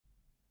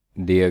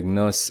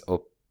Diagnos,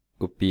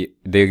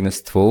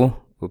 diagnos 2,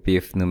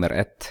 uppgift nummer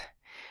 1.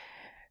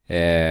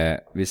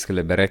 Vi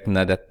skulle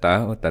beräkna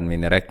detta utan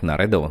min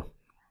räknare då.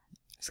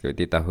 Ska vi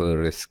titta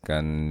hur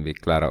kan vi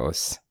klara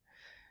oss.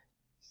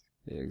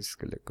 Jag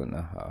skulle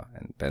kunna ha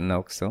en penna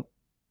också.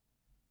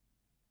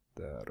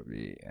 Där har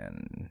vi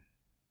en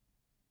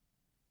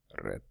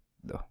rätt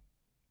då.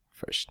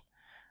 Först.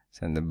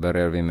 Sen då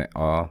börjar vi med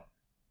A.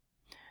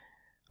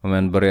 Om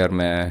man börjar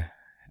med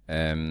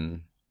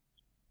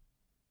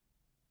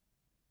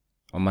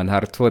om man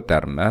har två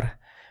termer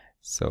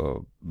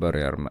så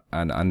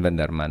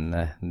använder man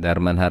där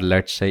man har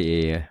lärt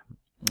sig i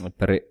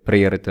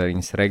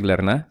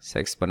prioriteringsreglerna så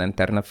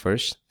exponenterna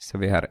först. Så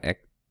vi har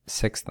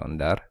 16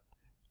 där.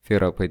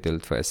 4 upphöjt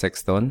till 2 är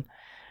 16.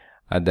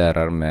 Och där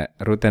är med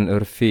roten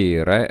ur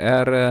 4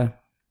 är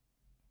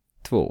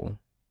 2.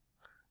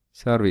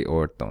 Så har vi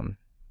 18.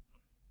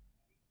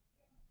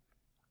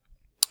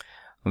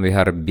 Om vi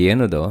har B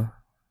nu då.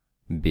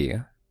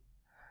 B.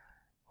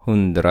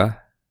 100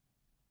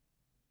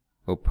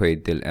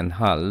 upphöjt till en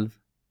halv.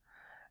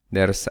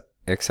 Det är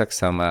exakt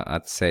samma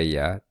att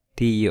säga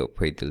 10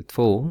 upphöjt till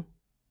 2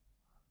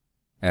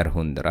 är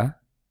 100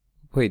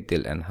 upphöjt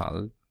till en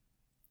halv.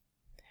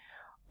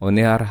 Och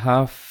ni har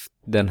haft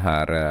den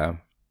här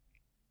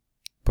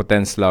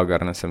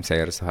potenslagarna som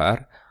säger så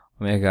här.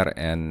 Om jag har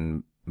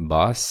en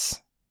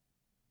bas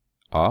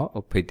A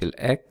upphöjt till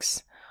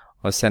X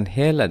och sen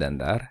hela den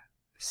där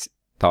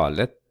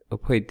talet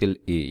upphöjt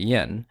till Y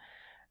igen.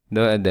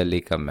 Då är det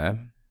lika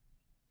med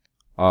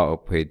A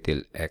upphöjt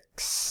till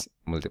X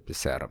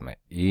multiplicerat med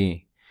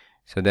Y.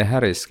 Så det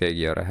här ska jag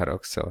göra här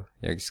också.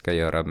 Jag ska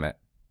göra med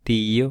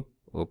 10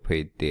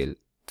 upphöjt till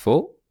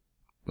 2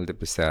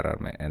 multiplicerat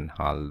med en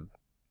halv.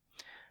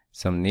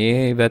 Som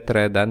ni vet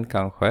redan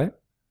kanske.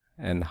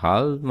 En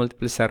halv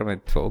multiplicerat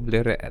med 2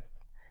 blir det 1.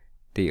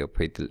 10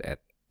 upphöjt till 1.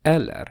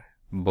 Eller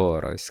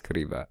bara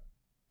skriva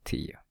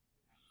 10.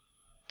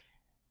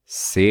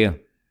 C.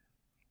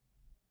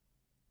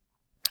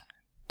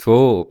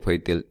 2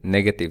 upphöjt till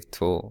negativ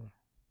 2.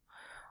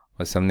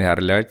 Och som ni har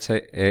lärt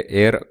sig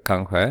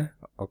kanske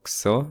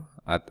också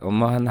att om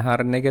man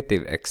har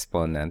negativ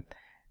exponent,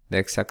 det är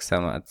exakt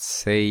samma att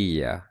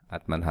säga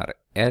att man har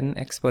en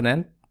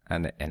exponent,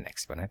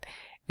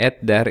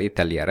 ett där i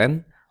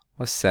taljaren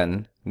och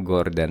sen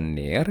går den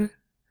ner,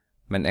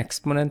 men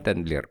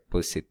exponenten blir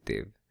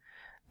positiv.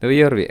 Då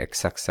gör vi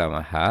exakt samma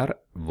här.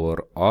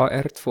 Vår A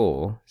är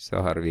 2, så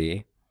har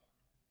vi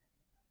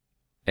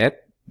 1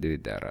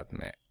 dividerat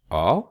med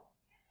A.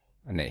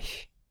 Nej,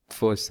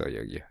 2 så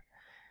jag ju.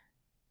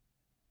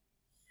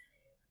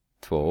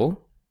 2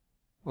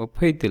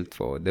 upphöjt till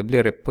 2. Det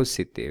blir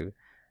positiv.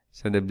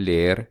 Så det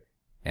blir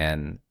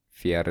en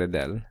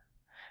fjärdedel.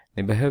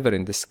 Ni behöver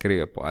inte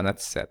skriva på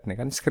annat sätt. Ni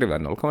kan skriva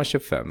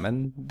 0,25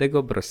 men det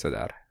går bra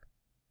sådär.